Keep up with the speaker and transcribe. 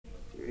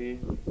3,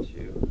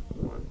 2,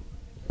 1.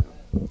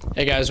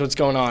 Hey guys, what's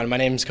going on? My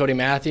name is Cody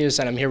Matthews,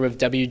 and I'm here with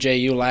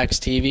WJU Lax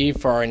TV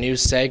for our new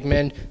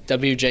segment,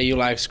 WJU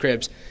Lax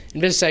Cribs. In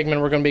this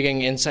segment, we're going to be getting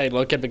an inside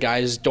look at the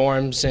guys'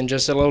 dorms and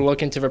just a little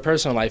look into their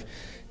personal life.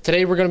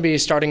 Today, we're going to be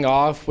starting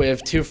off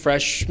with two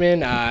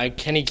freshmen,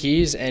 Kenny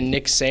Keys and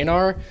Nick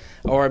Csenar,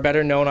 or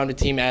better known on the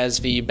team as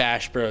the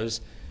Bash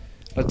Bros.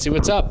 Let's see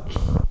what's up.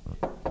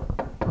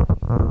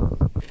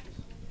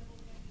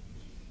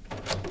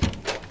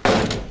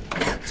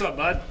 What's up,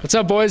 bud? What's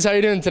up, boys? How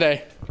you doing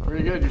today?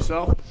 Pretty good.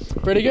 Yourself?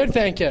 Pretty good,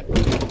 thank you.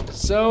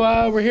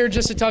 So we're here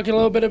just to talk a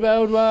little bit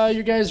about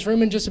your guys'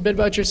 room and just a bit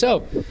about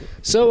yourself.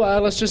 So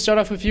let's just start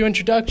off with a few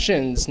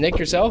introductions. Nick,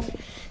 yourself?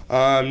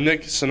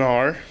 Nick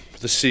Csenar,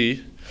 with a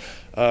C.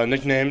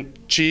 Nickname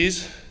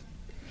Cheese.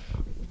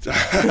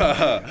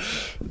 Yeah,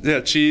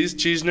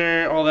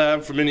 Csenar, all that.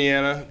 I'm from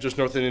Indiana, just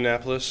north of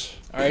Indianapolis.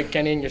 All right,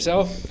 Kenny, and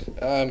yourself?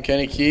 I'm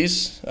Kenny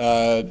Keys,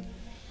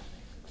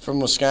 from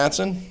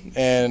Wisconsin,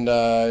 and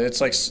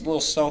it's like a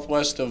little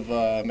southwest of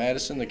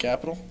Madison, the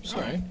capital. So,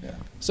 All right. Yeah.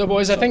 So,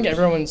 boys, I think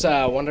everyone's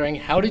wondering,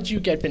 how did you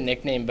get the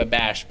nickname the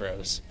Bash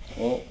Bros?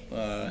 Well,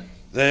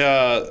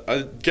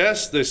 I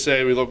guess they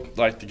say we look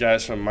like the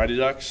guys from Mighty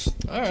Ducks.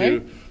 All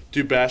right.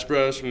 Two Bash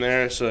Bros from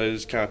there, so I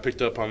just kind of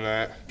picked up on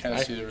that. kind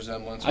of see the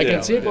resemblance. I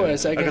can see it,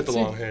 boys. I got can the see.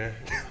 long hair,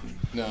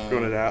 No,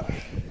 growing it out.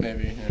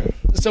 maybe. Yeah.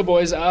 So,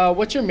 boys,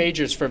 what's your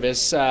majors for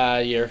this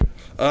year?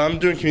 I'm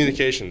doing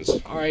communications.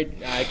 All right,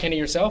 Kenny,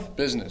 yourself?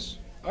 Business.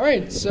 All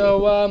right,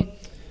 so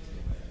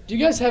do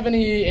you guys have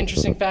any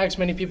interesting facts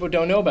many people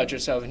don't know about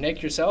yourself?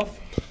 Nick, yourself?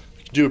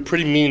 Do a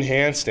pretty mean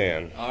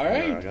handstand. All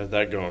right. I got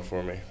that going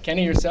for me.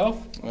 Kenny,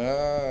 yourself?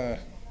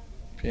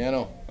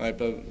 Piano. I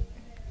play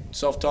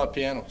self-taught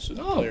piano. So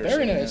Oh, player,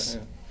 very so, nice.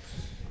 Yeah.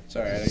 It's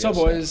all right. I So, guess.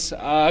 boys,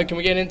 can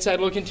we get an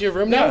inside look into your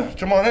room now? Yeah,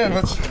 come on in.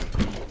 Let's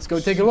Let's go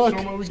take a look. show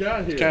them what we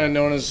got here. Kind of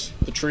known as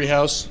the tree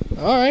house.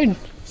 All right.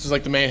 This is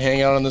like the main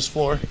hangout on this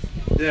floor.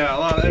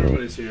 Yeah,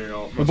 everybody's here,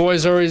 y'all. The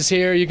boys are always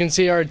here. You can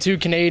see our two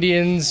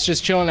Canadians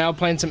just chilling out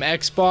playing some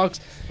Xbox.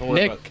 Don't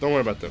Nick,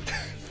 worry about them.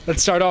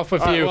 let's start off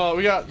with All right, you. well,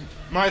 we got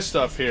my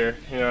stuff here.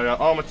 You know, I got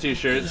all my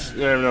T-shirts.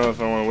 You never know if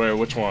I want to wear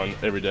which one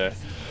every day.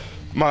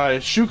 My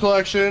shoe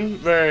collection,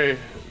 very,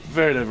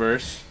 very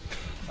diverse.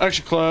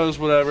 Extra clothes,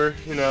 whatever.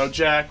 You know,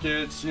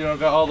 jackets. You know,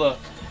 got all the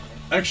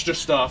extra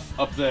stuff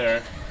up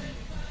there.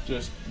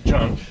 Just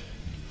junk.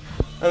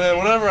 And then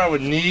whatever I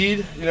would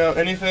need, you know,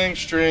 anything,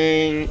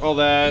 string, all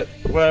that,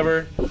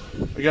 whatever.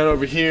 I got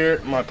over here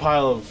my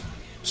pile of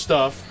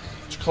stuff.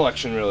 It's a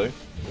collection, really.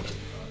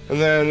 And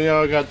then, you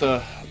know, I got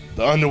the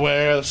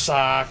underwear, the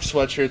socks,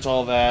 sweatshirts,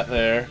 all that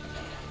there.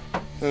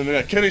 And then we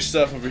got Kenny's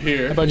stuff over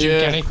here. How about you,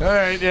 Kenny? All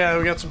right, yeah,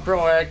 we got some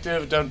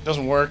Proactive. It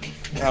doesn't work.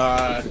 We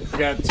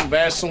got some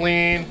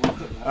Vaseline,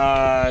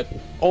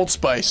 Old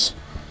Spice.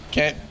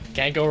 Can't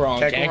Can't go wrong.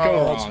 go wrong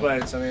with Old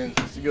Spice. I mean,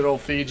 it's a good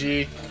old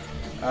Fiji.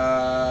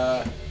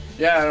 Yeah,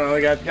 I don't know.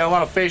 We got a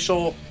lot of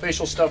facial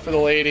stuff for the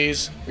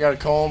ladies. We got a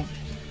comb,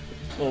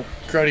 little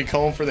cruddy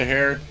comb for the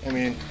hair. I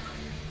mean,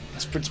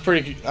 it's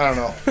pretty. I don't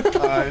know.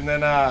 And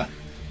then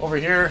over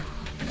here,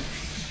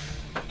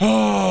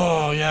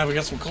 oh yeah, we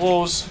got some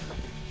clothes.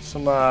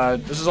 Some.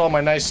 This is all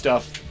my nice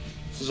stuff.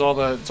 This is all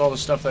the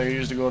stuff that I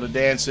use to go to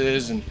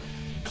dances and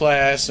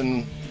class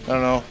and I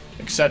don't know,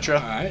 etc.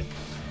 All right.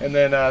 And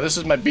then this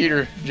is my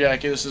beater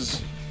jacket. This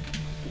is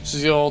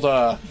the old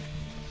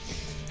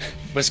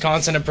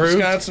Wisconsin approved.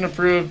 Wisconsin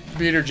approved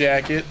beater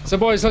jacket. So,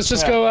 boys, let's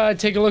just go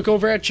take a look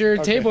over at your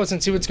tables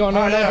and see what's going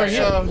on over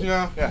here. So, you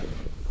know,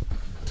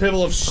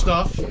 table of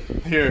stuff.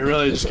 Here,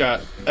 really just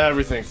got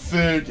everything.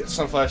 Food, got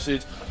sunflower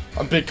seeds.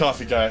 I'm a big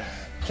coffee guy.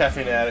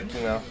 Caffeine addict,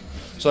 you know.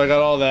 So I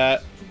got all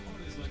that.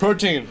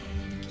 Protein.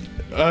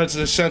 It's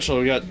essential.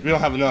 We don't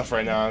have enough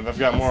right now. I've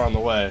got more on the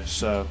way.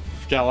 So,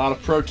 got a lot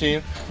of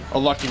protein. A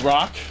Lucky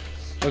Rock.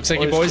 Looks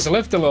like you boys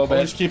lift a little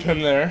Always bit. keep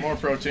him there. More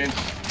protein.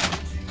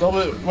 A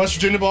little bit West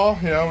Virginia ball.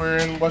 You know, we're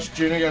in West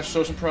Virginia. Got to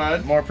show some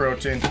pride. More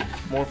protein.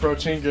 More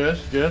protein. Good.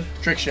 Good.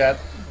 Trick shot.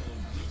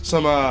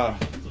 Some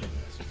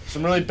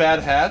really bad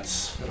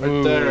hats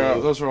right there.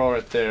 Those are all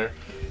right there.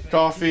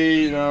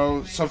 Coffee, you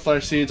know,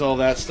 sunflower seeds, all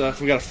that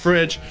stuff. We got a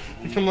fridge.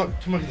 Come look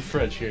at the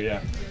fridge here.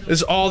 Yeah, this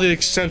is all the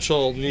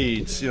essential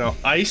needs. You know,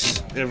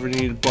 ice. Ever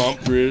need a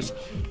bump, bruise.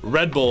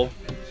 Red Bull.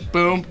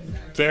 Boom.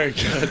 Very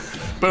good.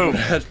 Boom.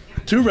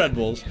 2 Red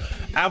Bulls.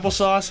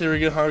 Applesauce. Here we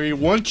get hungry.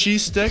 1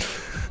 cheese stick.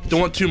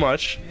 Don't want too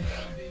much.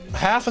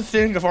 Half a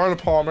thing of Arnold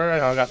Palmer.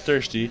 I got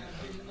thirsty.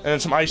 And then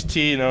some iced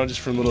tea, you know, just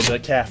for a little bit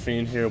of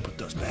caffeine. Here, we'll put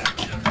those back.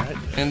 All right.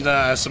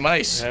 And some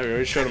ice. Yeah, we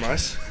already showed them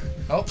ice.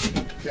 Oh.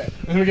 Okay.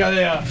 And we got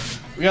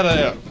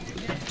a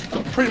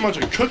pretty much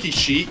a cookie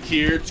sheet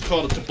here. It's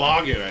called a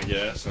toboggan, I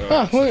guess.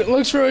 Oh,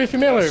 looks really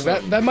familiar.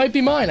 That's That might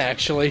be mine,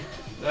 actually.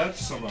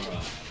 That's some.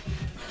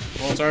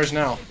 Well, it's ours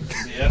now.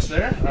 Yes,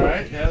 there. All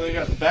right. Yeah, they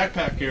got the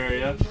backpack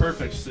area.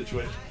 Perfect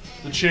situation.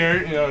 The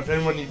chair, you know, if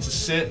anyone needs to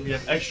sit, we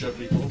have extra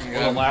people. We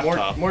got a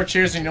laptop. More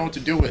chairs than you know what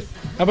to do with.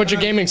 How about your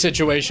gaming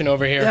situation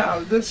over here?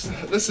 Yeah, this is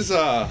This is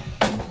the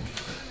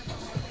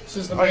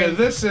okay. main-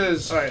 This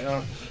is All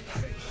right.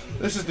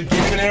 This is the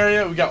gaming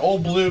area. We got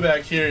old blue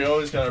back here. You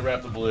always gotta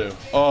wrap the blue.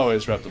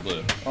 Always wrap the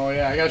blue. Oh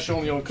yeah, I gotta show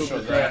them the old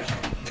Cooper crash.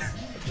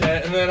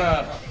 Okay, and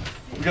then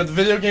we got the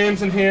video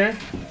games in here.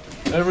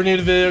 Ever need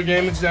a video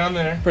game, it's down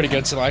there. Pretty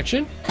good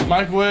selection.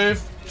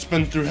 Microwave, it's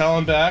been through hell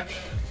and back.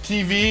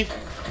 TV,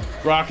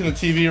 rocking the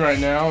TV right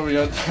now. We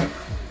got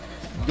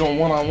going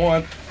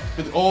one-on-one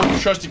with the old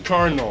trusty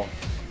Cardinal.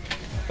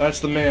 That's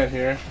the man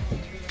here.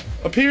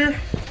 Up here,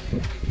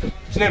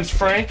 his name's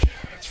Frank.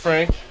 It's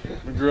Frank,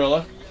 the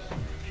gorilla.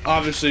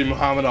 Obviously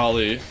Muhammad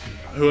Ali.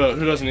 Who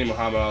doesn't need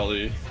Muhammad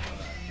Ali?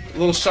 A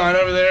little sign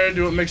over there,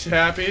 do what makes you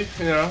happy,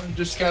 you know,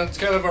 It's kind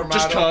of our motto.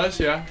 just cause,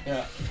 yeah.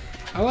 Yeah.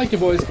 I like it,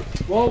 boys.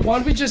 Well, why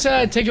don't we just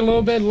take a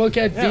little bit look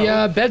at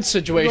the bed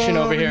situation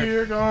over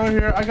here. Go over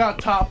here. I got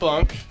top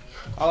bunk.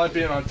 I like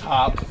being on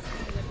top.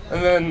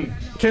 And then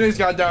Kenny's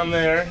got down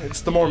there. It's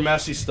the more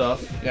messy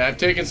stuff. Yeah, I've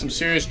taken some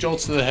serious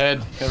jolts to the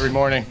head every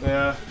morning.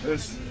 Yeah,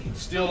 this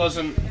steel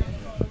doesn't.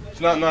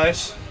 It's not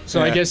nice.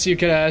 So I guess you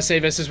could say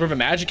this is where the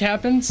magic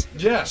happens?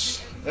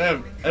 Yes,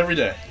 every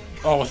day.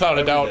 Oh, without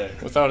a doubt. day.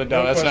 Without a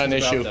doubt. No That's not an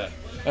questions issue. about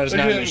That is If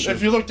not you- an issue.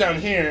 If you look down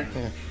here,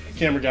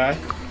 camera guy,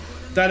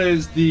 that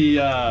is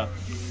the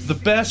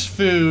best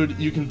food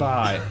you can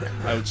buy,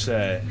 I would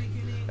say.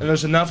 And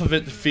there's enough of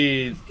it to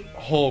feed a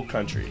whole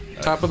country.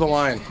 Top of the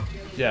line.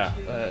 Yeah,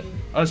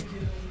 us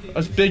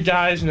big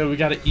guys, you know, we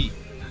gotta eat,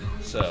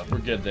 so we're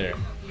good there.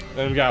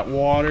 Then we got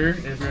water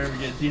if we ever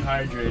get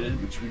dehydrated,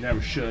 which we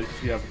never should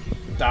because we have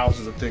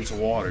thousands of things of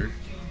water.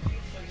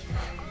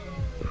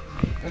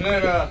 And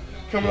then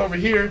coming over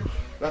here,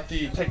 got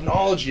the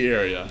technology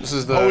area. This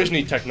is the- always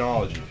need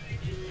technology.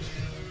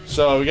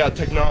 So we got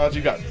technology,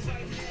 we got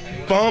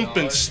bump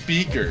and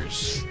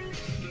speakers,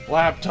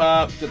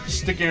 laptop, got the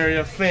stick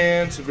area,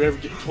 fans if we ever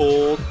get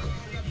cold.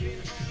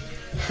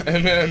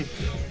 And then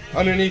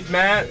underneath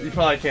Matt, you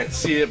probably can't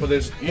see it, but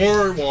there's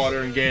more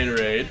water and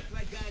Gatorade.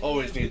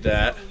 Always need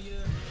that.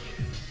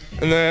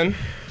 And then,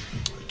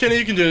 Kenny,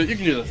 you can do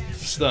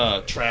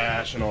the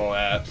trash and all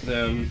that.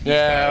 Then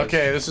Yeah,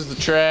 okay, this is the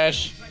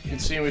trash. You can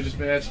see we just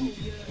had some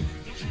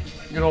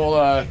good old,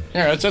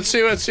 here, let's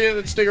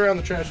dig around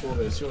the trash a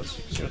little bit. See what's.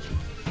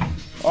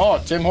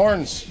 Oh, Tim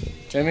Hortons.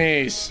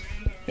 Timmy's.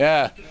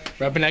 Yeah.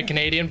 Repping that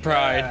Canadian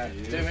pride.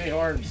 Yeah, Timmy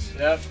Hortons.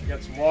 Yep,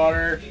 got some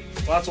water.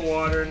 Lots of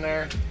water in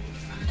there.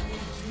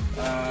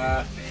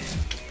 Yeah.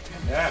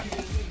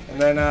 And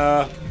then,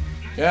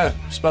 yeah,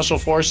 Special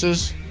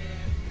Forces.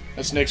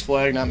 That's Nick's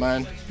flag, not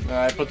mine.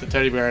 I put the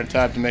teddy bear on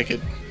top to make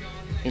it,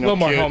 you know, Little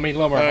more cute. homey,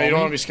 little more You homey. don't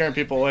want to be scaring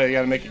people away. You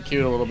got to make it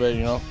cute a little bit,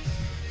 you know.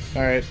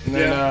 All right, and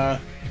then, Yeah.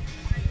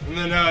 And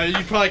then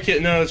you probably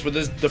can't notice, but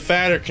this the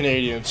fatter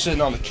Canadian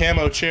sitting on the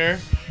camo chair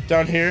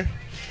down here.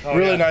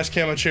 Really yeah. nice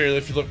camo chair.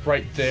 If you look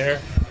right there,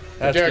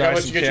 that's Derek, how nice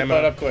much you and get your camo.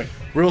 butt up quick?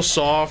 Real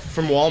soft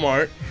from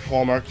Walmart.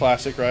 Walmart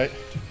classic, right?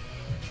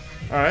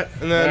 All right,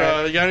 and then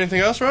All right. you got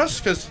anything else for us?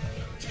 Because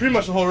it's pretty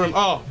much the whole room.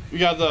 Oh, we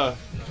got the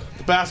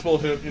basketball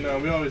hoop. You know,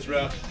 we always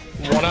rep.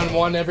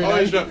 One-on-one every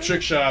Always night. rep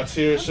trick shots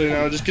here, so you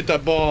know, just get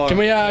that ball. Can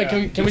we,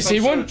 can we Get see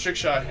some sort one? of trick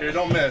shot here.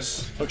 Don't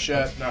miss. Hook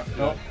shot. Not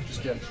Nope,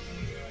 just kidding.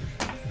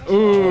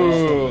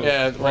 Ooh.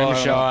 Yeah, Rim well,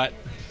 shot.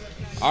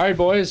 All right,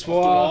 boys.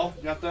 Well, Ball.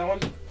 You got that one?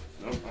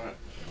 Nope. All right.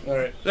 All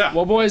right. Yeah.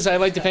 well, boys, I'd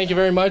like to thank you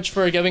very much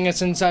for giving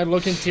us inside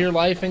look into your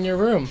life and your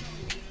room.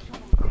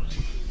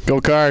 Go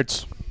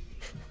Cards.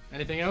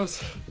 Anything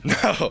else?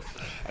 No,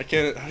 I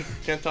can't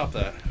top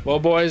that. Well,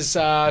 boys,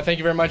 thank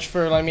you very much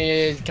for letting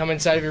me come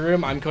inside of your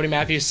room. I'm Cody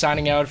Matthews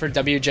signing out for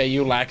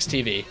WJU Lax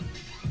TV.